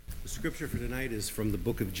Scripture for tonight is from the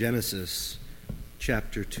book of Genesis,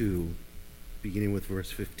 chapter 2, beginning with verse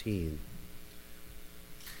 15.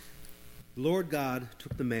 The Lord God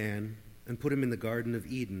took the man and put him in the Garden of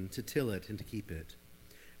Eden to till it and to keep it.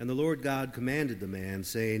 And the Lord God commanded the man,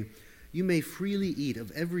 saying, "You may freely eat of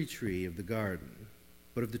every tree of the garden,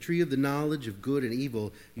 but of the tree of the knowledge of good and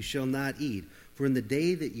evil you shall not eat, for in the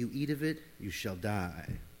day that you eat of it you shall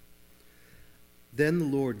die." Then the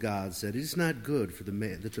Lord God said, "It is not good for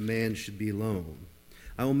that the man should be alone.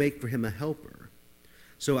 I will make for him a helper."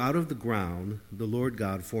 So out of the ground the Lord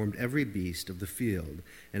God formed every beast of the field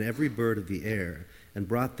and every bird of the air, and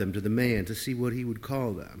brought them to the man to see what he would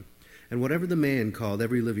call them. And whatever the man called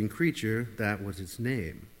every living creature, that was its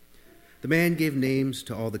name. The man gave names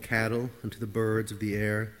to all the cattle and to the birds of the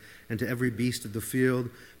air and to every beast of the field,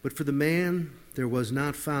 but for the man there was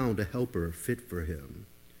not found a helper fit for him.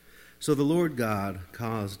 So the Lord God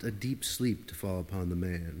caused a deep sleep to fall upon the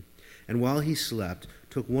man, and while he slept,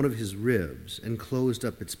 took one of his ribs and closed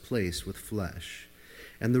up its place with flesh.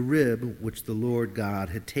 And the rib which the Lord God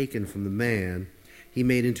had taken from the man, he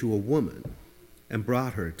made into a woman, and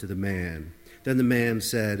brought her to the man. Then the man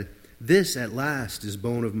said, "This at last is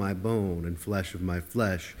bone of my bone and flesh of my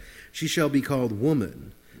flesh. She shall be called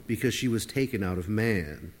woman, because she was taken out of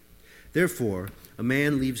man. Therefore, a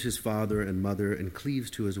man leaves his father and mother and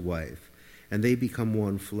cleaves to his wife, and they become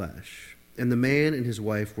one flesh. And the man and his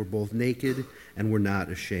wife were both naked and were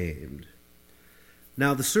not ashamed."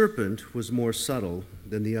 Now the serpent was more subtle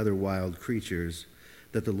than the other wild creatures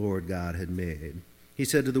that the Lord God had made. He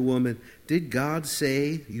said to the woman, "Did God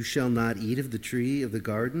say, 'You shall not eat of the tree of the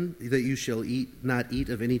garden, that you shall not eat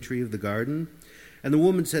of any tree of the garden?' And the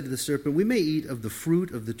woman said to the serpent, 'We may eat of the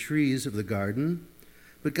fruit of the trees of the garden.'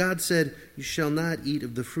 But God said, 'You shall not eat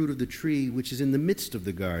of the fruit of the tree which is in the midst of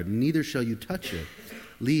the garden, neither shall you touch it,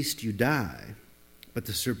 lest you die.' But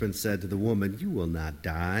the serpent said to the woman, 'You will not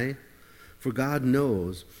die, for God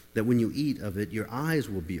knows that when you eat of it, your eyes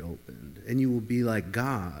will be opened, and you will be like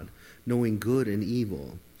God, knowing good and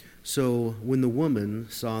evil.' So when the woman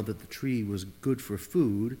saw that the tree was good for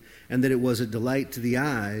food, and that it was a delight to the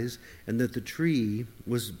eyes, and that the tree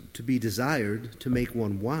was to be desired to make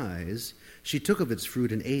one wise, she took of its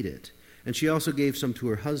fruit and ate it. And she also gave some to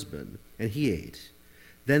her husband, and he ate.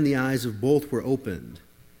 Then the eyes of both were opened,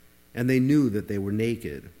 and they knew that they were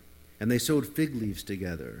naked. And they sewed fig leaves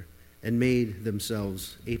together and made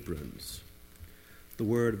themselves aprons." The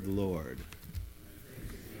word of the Lord.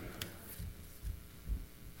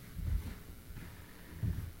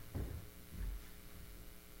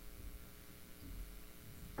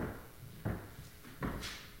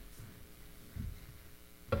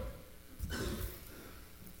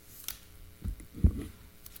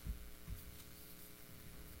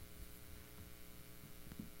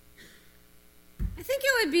 I think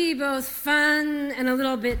it would be both fun and a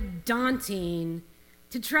little bit daunting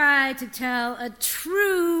to try to tell a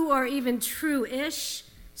true or even true-ish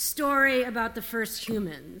story about the first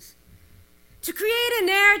humans. To create a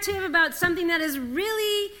narrative about something that is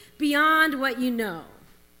really beyond what you know.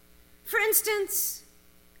 For instance,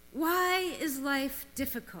 why is life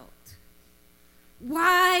difficult?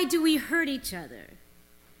 Why do we hurt each other?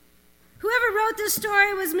 Whoever wrote this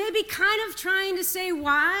story was maybe kind of trying to say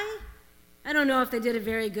why. I don't know if they did a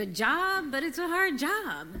very good job, but it's a hard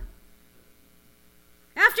job.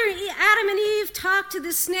 After Adam and Eve talk to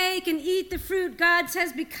the snake and eat the fruit, God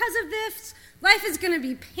says, because of this, life is going to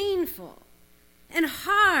be painful and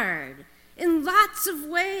hard in lots of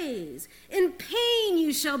ways. In pain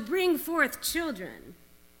you shall bring forth children.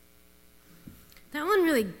 That one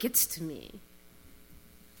really gets to me.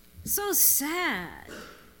 So sad.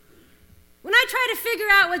 When I try to figure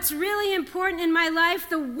out what's really important in my life,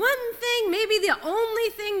 the one thing, maybe the only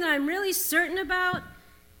thing that I'm really certain about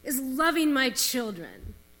is loving my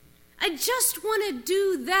children. I just want to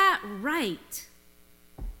do that right.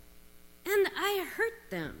 And I hurt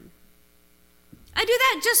them. I do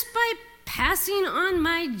that just by passing on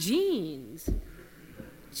my genes.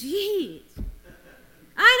 Geez.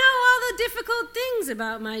 I know all the difficult things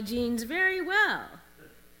about my genes very well.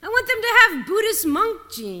 I want them to have Buddhist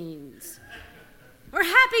monk genes, or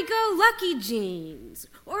happy-go-lucky genes,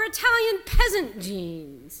 or Italian peasant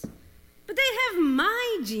genes. But they have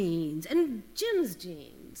my genes and Jim's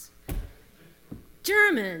genes.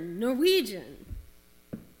 German, Norwegian.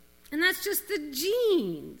 And that's just the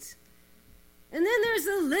genes. And then there's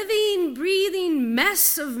the living, breathing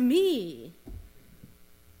mess of me.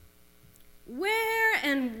 Where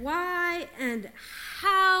and why and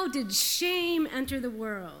how did shame enter the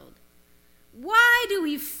world? Why do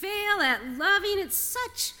we fail at loving? It's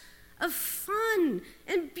such a fun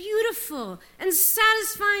and beautiful and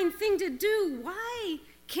satisfying thing to do. Why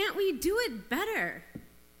can't we do it better?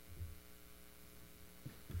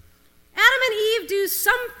 Adam and Eve do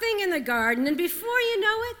something in the garden, and before you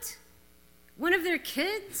know it, one of their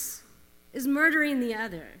kids is murdering the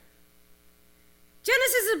other.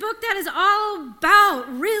 Genesis is a book that is all about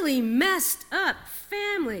really messed up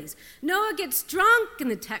families. Noah gets drunk,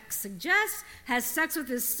 and the text suggests, has sex with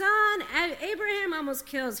his son. Abraham almost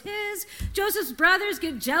kills his. Joseph's brothers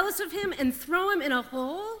get jealous of him and throw him in a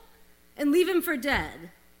hole and leave him for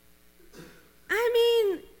dead. I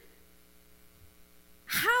mean,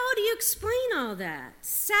 how do you explain all that?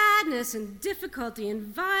 Sadness and difficulty and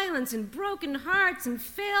violence and broken hearts and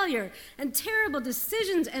failure and terrible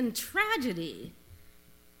decisions and tragedy.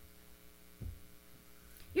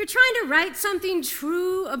 You're trying to write something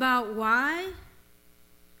true about why?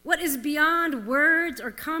 What is beyond words or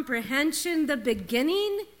comprehension, the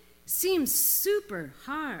beginning, seems super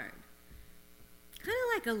hard. Kind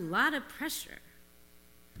of like a lot of pressure.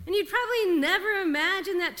 And you'd probably never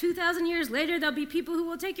imagine that 2,000 years later there'll be people who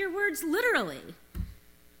will take your words literally.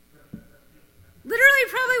 Literally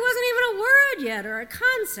probably wasn't even a word yet or a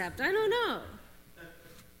concept. I don't know.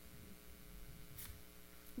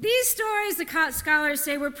 These stories, the scholars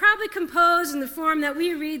say, were probably composed in the form that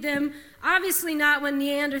we read them, obviously not when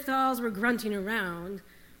Neanderthals were grunting around.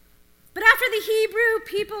 But after the Hebrew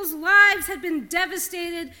people's lives had been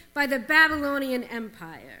devastated by the Babylonian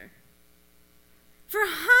Empire. For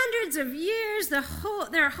hundreds of years,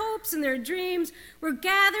 their hopes and their dreams were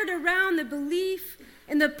gathered around the belief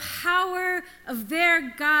in the power of their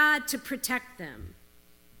God to protect them.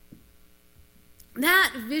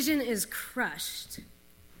 That vision is crushed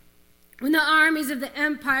when the armies of the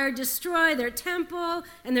empire destroy their temple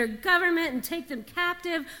and their government and take them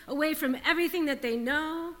captive away from everything that they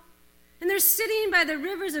know. And they're sitting by the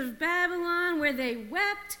rivers of Babylon where they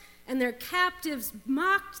wept and their captives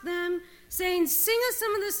mocked them, saying, "Sing us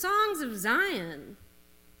some of the songs of Zion."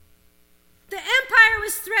 The empire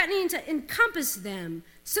was threatening to encompass them,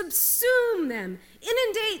 subsume them,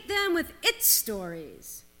 inundate them with its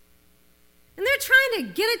stories. And they're trying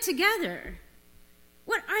to get it together.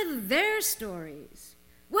 What are their stories?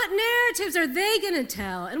 What narratives are they going to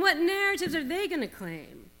tell? And what narratives are they going to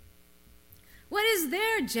claim? What is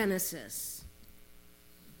their Genesis?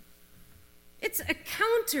 It's a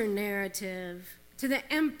counter-narrative to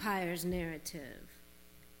the empire's narrative.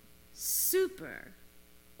 Super,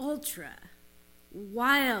 ultra,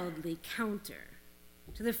 wildly counter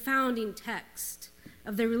to the founding text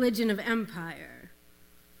of the religion of empire,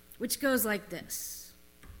 which goes like this.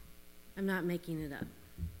 I'm not making it up.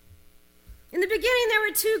 In the beginning, there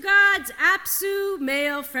were two gods, Apsu,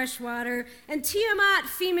 male freshwater, and Tiamat,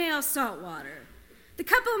 female saltwater. The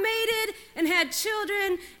couple mated and had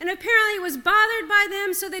children, and apparently was bothered by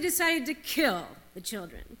them, so they decided to kill the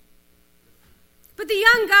children. But the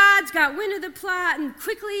young gods got wind of the plot, and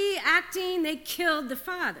quickly acting, they killed the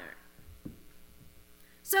father.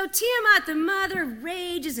 So Tiamat, the mother,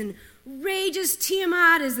 rages and rages.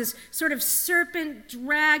 Tiamat is this sort of serpent,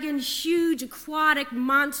 dragon, huge aquatic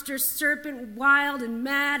monster serpent, wild and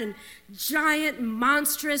mad and giant,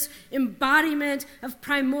 monstrous embodiment of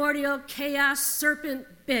primordial chaos, serpent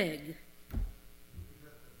big.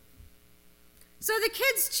 So the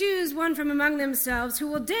kids choose one from among themselves who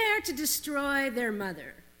will dare to destroy their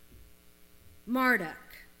mother, Marduk.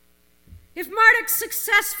 If Marduk's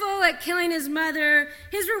successful at killing his mother,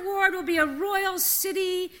 his reward will be a royal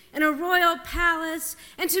city and a royal palace,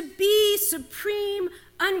 and to be supreme,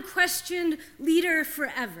 unquestioned leader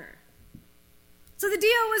forever. So the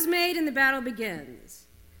deal was made and the battle begins.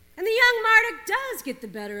 And the young Marduk does get the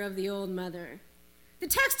better of the old mother. The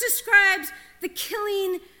text describes the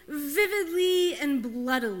killing vividly and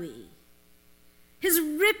bloodily, his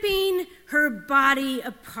ripping her body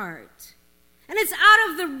apart. And it's out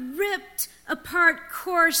of the ripped apart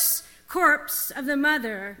corpse of the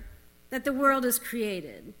mother that the world is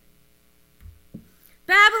created.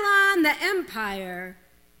 Babylon, the empire,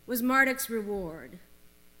 was Marduk's reward.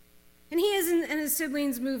 And he and his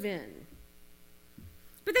siblings move in.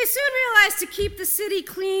 But they soon realize to keep the city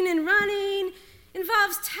clean and running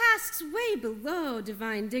involves tasks way below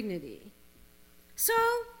divine dignity. So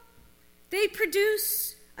they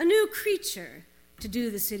produce a new creature to do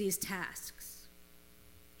the city's tasks.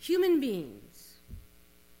 Human beings.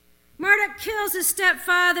 Marduk kills his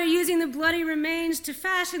stepfather, using the bloody remains to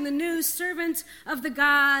fashion the new servants of the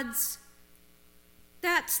gods.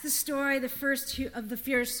 That's the story of the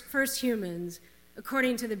first humans,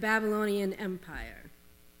 according to the Babylonian Empire.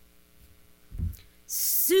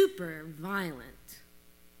 Super violent.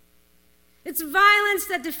 It's violence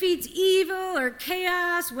that defeats evil or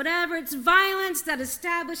chaos, whatever. It's violence that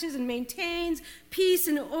establishes and maintains peace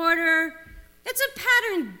and order. It's a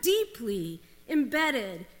pattern deeply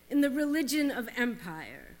embedded in the religion of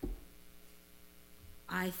empire.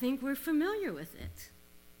 I think we're familiar with it,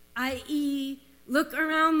 i.e., look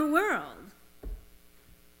around the world.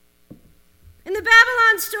 In the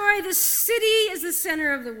Babylon story, the city is the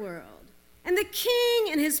center of the world. And the king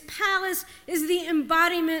in his palace is the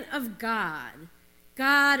embodiment of God,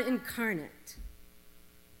 God incarnate.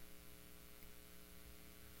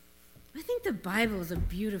 I think the Bible is a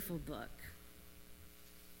beautiful book.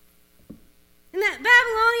 In that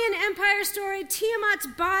Babylonian empire story, Tiamat's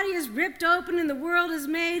body is ripped open and the world is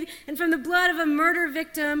made, and from the blood of a murder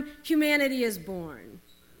victim, humanity is born.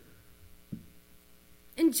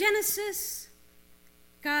 In Genesis,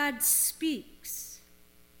 God speaks,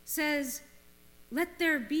 says, "Let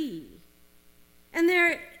there be." And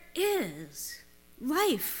there is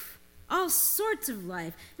life, all sorts of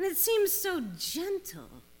life. And it seems so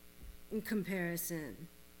gentle in comparison.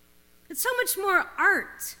 It's so much more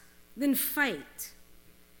art than fight.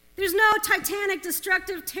 There's no titanic,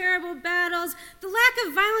 destructive, terrible battles. The lack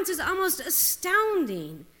of violence is almost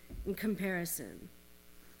astounding in comparison.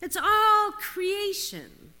 It's all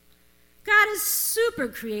creation. God is super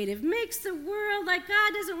creative, makes the world like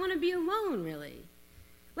God doesn't want to be alone, really.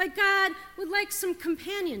 Like God would like some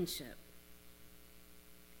companionship.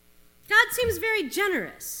 God seems very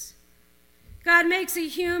generous. God makes a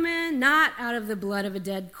human not out of the blood of a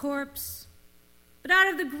dead corpse, but out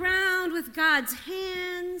of the ground with God's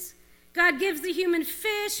hands. God gives the human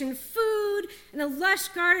fish and food and a lush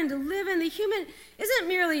garden to live in. The human isn't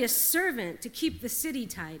merely a servant to keep the city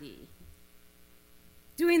tidy,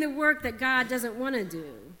 doing the work that God doesn't want to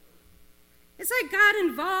do. It's like God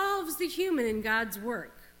involves the human in God's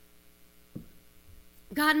work.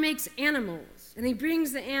 God makes animals, and he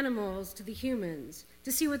brings the animals to the humans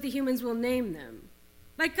to see what the humans will name them.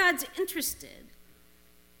 Like God's interested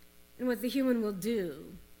in what the human will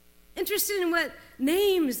do, interested in what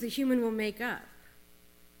names the human will make up.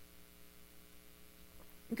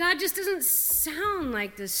 God just doesn't sound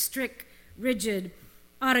like this strict, rigid,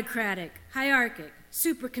 autocratic, hierarchic,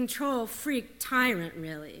 super control freak tyrant,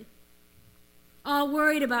 really. All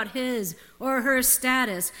worried about his or her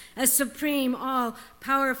status as supreme,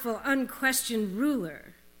 all-powerful, unquestioned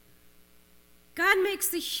ruler. God makes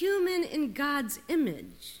the human in God's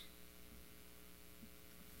image.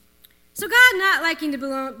 So God, not liking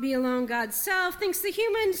to be alone God's self, thinks the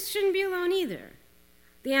humans shouldn't be alone either.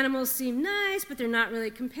 The animals seem nice, but they're not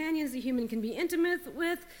really companions the human can be intimate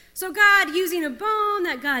with. So God, using a bone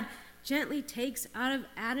that God gently takes out of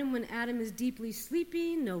Adam when Adam is deeply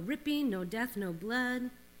sleeping, no ripping, no death, no blood,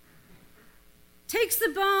 takes the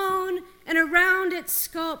bone and around it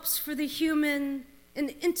sculpts for the human an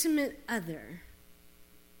intimate other.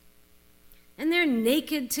 And they're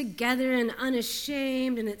naked together and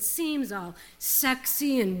unashamed, and it seems all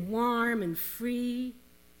sexy and warm and free.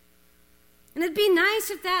 And it'd be nice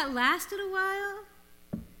if that lasted a while,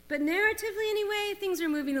 but narratively anyway, things are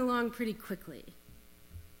moving along pretty quickly.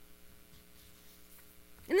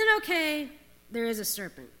 And then, okay, there is a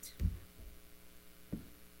serpent.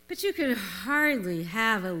 But you could hardly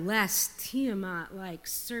have a less Tiamat-like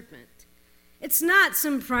serpent. It's not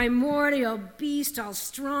some primordial beast all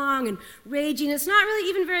strong and raging. It's not really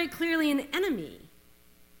even very clearly an enemy.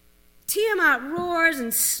 Tiamat roars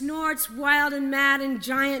and snorts, wild and mad and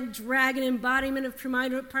giant dragon embodiment of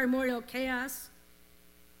primordial chaos.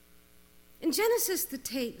 In Genesis, the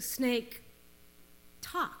snake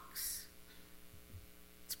talks.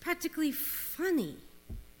 It's practically funny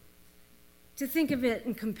to think of it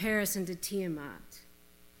in comparison to Tiamat.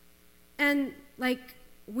 And like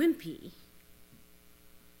wimpy.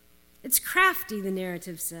 It's crafty, the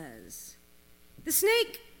narrative says. The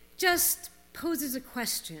snake just poses a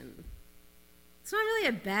question. It's not really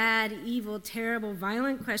a bad, evil, terrible,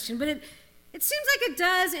 violent question, but it seems like it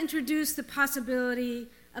does introduce the possibility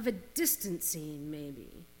of a distancing,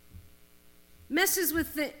 maybe. Messes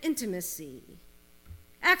with the intimacy.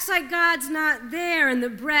 Acts like God's not there in the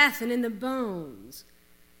breath and in the bones.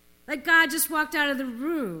 Like God just walked out of the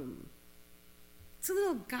room. It's a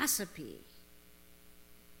little gossipy.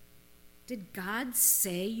 Did God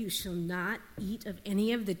say you shall not eat of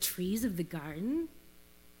any of the trees of the garden?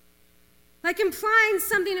 Like implying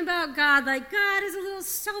something about God, like God is a little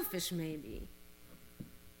selfish, maybe.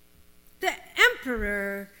 The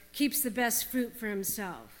emperor keeps the best fruit for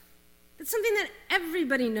himself. That's something that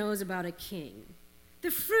everybody knows about a king.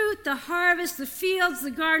 The fruit, the harvest, the fields, the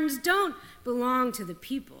gardens don't belong to the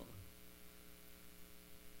people.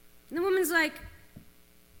 And the woman's like,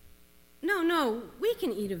 no, we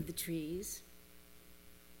can eat of the trees.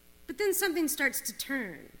 But then something starts to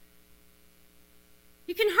turn.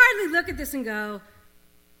 You can hardly look at this and go,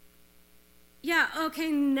 yeah,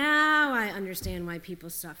 okay, now I understand why people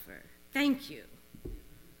suffer. Thank you.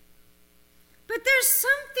 But there's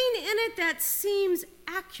something in it that seems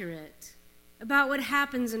accurate about what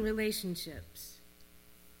happens in relationships.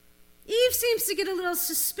 Eve seems to get a little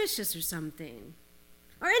suspicious or something.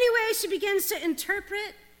 Or anyway, she begins to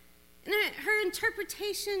interpret, and her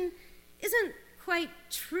interpretation isn't quite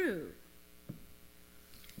true.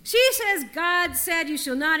 She says, God said, you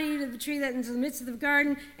shall not eat of the tree that is in the midst of the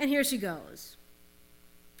garden, and here she goes.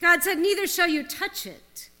 God said, neither shall you touch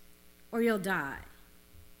it, or you'll die.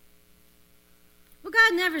 Well,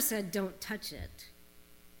 God never said, don't touch it.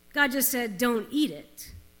 God just said, don't eat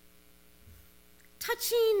it.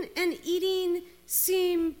 Touching and eating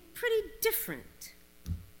seem pretty different.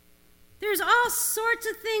 There's all sorts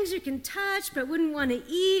of things you can touch but wouldn't want to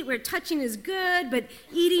eat, where touching is good, but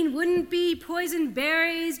eating wouldn't be. Poison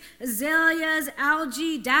berries, azaleas,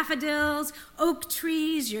 algae, daffodils, oak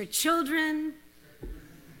trees, your children.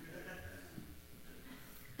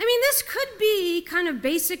 I mean, this could be kind of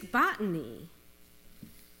basic botany.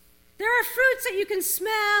 There are fruits that you can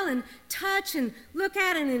smell and touch and look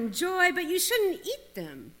at and enjoy, but you shouldn't eat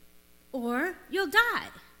them, or you'll die.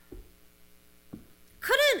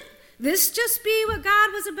 Couldn't this just be what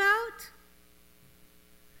God was about?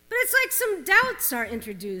 But it's like some doubts are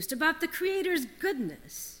introduced about the Creator's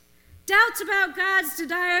goodness. Doubts about God's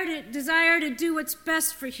desire to do what's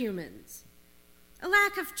best for humans. A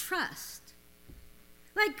lack of trust.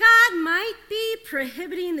 Like God might be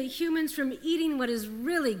prohibiting the humans from eating what is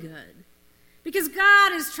really good, because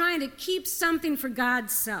God is trying to keep something for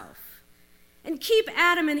God's self and keep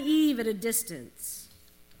Adam and Eve at a distance.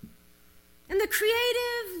 And the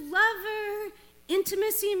creative, lover,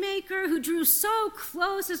 intimacy maker who drew so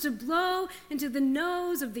close as to blow into the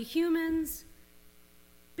nose of the humans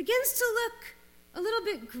begins to look a little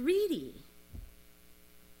bit greedy.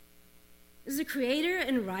 Is the Creator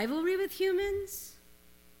in rivalry with humans?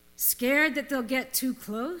 Scared that they'll get too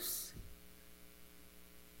close?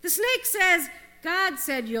 The snake says, God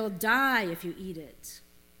said you'll die if you eat it.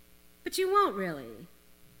 But you won't really.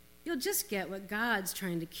 You'll just get what God's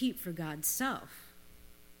trying to keep for God's self.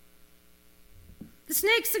 The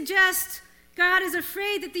snake suggests God is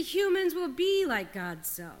afraid that the humans will be like God's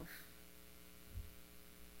self.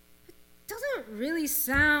 It doesn't really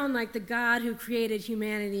sound like the God who created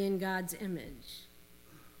humanity in God's image.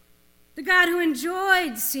 The God who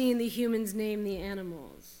enjoyed seeing the humans name the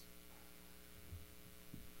animals.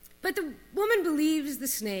 But the woman believes the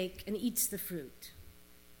snake and eats the fruit.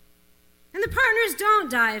 And the partners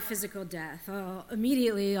don't die a physical death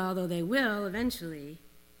immediately, although they will eventually.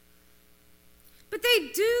 But they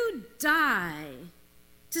do die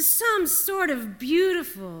to some sort of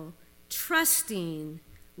beautiful, trusting,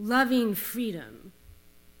 loving freedom.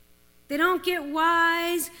 They don't get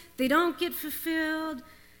wise, they don't get fulfilled,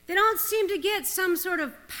 they don't seem to get some sort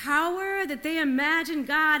of power that they imagined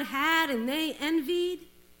God had and they envied.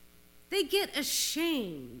 They get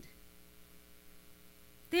ashamed.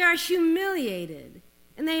 They are humiliated,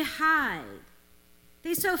 and they hide.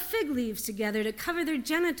 They sew fig leaves together to cover their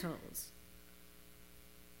genitals.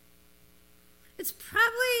 It's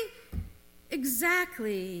probably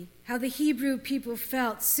exactly how the Hebrew people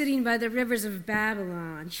felt sitting by the rivers of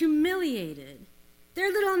Babylon, humiliated. Their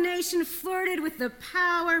little nation flirted with the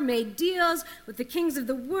power, made deals with the kings of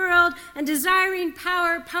the world, and desiring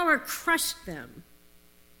power, power crushed them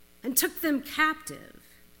and took them captive.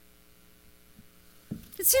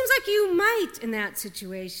 It seems like you might, in that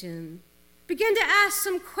situation, begin to ask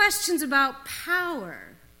some questions about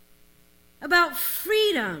power, about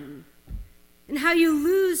freedom, and how you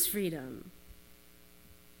lose freedom.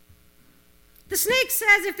 The snake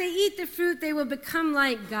says if they eat the fruit, they will become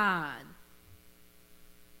like God.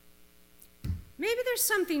 Maybe there's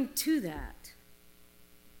something to that.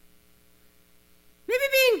 Maybe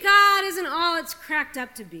being God isn't all it's cracked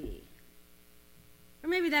up to be. Or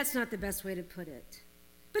maybe that's not the best way to put it.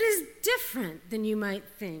 But is different than you might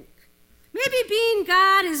think. Maybe being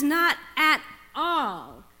God is not at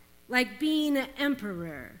all like being an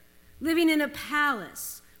emperor, living in a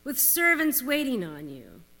palace with servants waiting on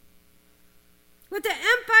you. What the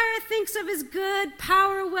empire thinks of as good,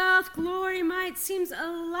 power, wealth, glory, might seems a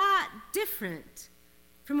lot different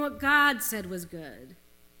from what God said was good,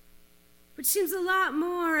 which seems a lot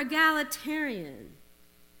more egalitarian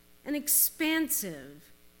and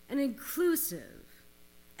expansive and inclusive.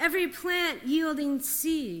 Every plant yielding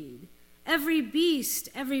seed, every beast,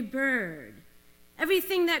 every bird,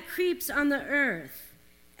 everything that creeps on the earth,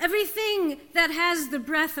 everything that has the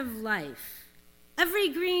breath of life, every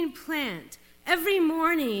green plant, every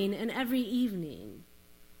morning and every evening.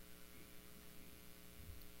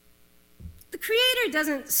 The Creator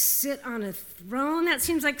doesn't sit on a throne. That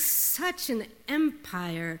seems like such an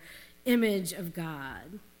empire image of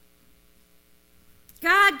God.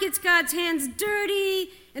 God gets God's hands dirty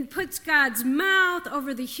and puts God's mouth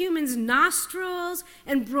over the human's nostrils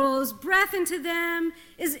and blows breath into them,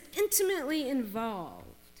 is intimately involved.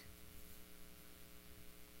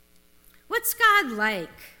 What's God like?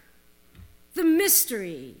 The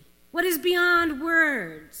mystery, what is beyond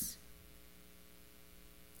words.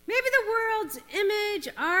 Maybe the world's image,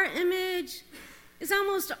 our image, is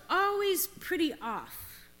almost always pretty off.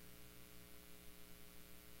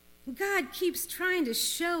 God keeps trying to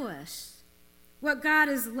show us what God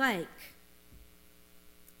is like,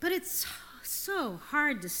 but it's so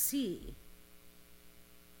hard to see.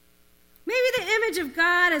 Maybe the image of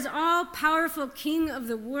God as all-powerful King of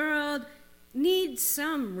the world needs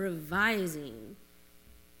some revising.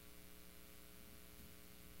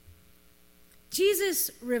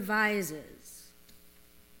 Jesus revises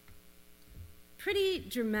pretty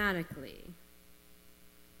dramatically.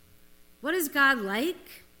 What is God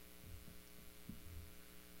like?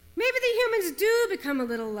 Maybe the humans do become a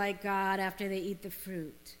little like God after they eat the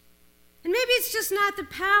fruit. And maybe it's just not the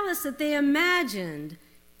palace that they imagined.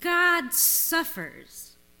 God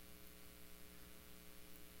suffers.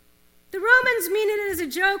 The Romans mean it as a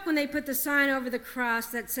joke when they put the sign over the cross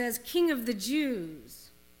that says, King of the Jews.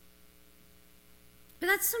 But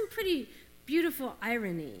that's some pretty beautiful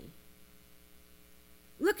irony.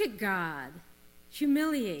 Look at God,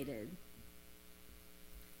 humiliated.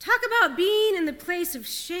 Talk about being in the place of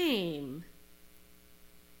shame.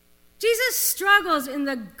 Jesus struggles in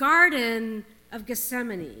the Garden of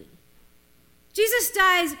Gethsemane. Jesus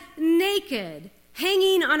dies naked,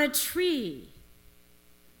 hanging on a tree,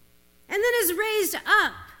 and then is raised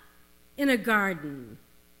up in a garden.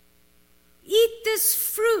 Eat this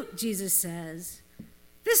fruit, Jesus says.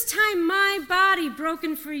 This time my body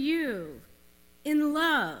broken for you in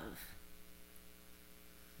love.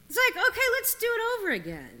 It's like, okay, let's do it over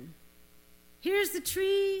again. Here's the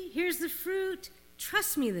tree, here's the fruit.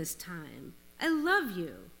 Trust me this time. I love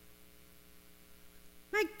you.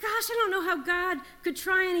 My gosh, I don't know how God could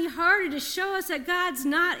try any harder to show us that God's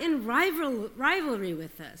not in rivalry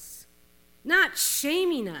with us, not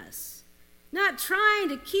shaming us, not trying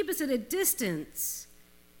to keep us at a distance,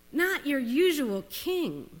 not your usual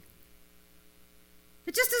king.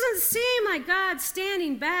 It just doesn't seem like God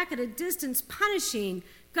standing back at a distance punishing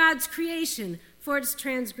God's creation for its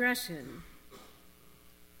transgression.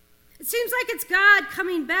 It seems like it's God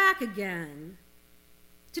coming back again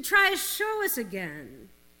to try to show us again,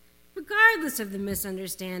 regardless of the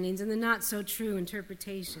misunderstandings and the not-so-true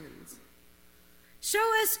interpretations.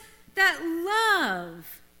 Show us that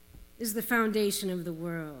love is the foundation of the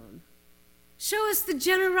world. Show us the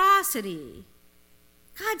generosity.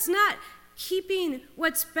 God's not keeping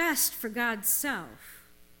what's best for God's self.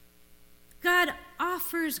 God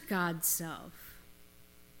offers God's self.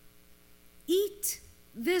 Eat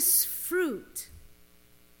this fruit.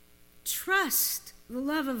 Trust the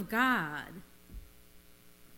love of God.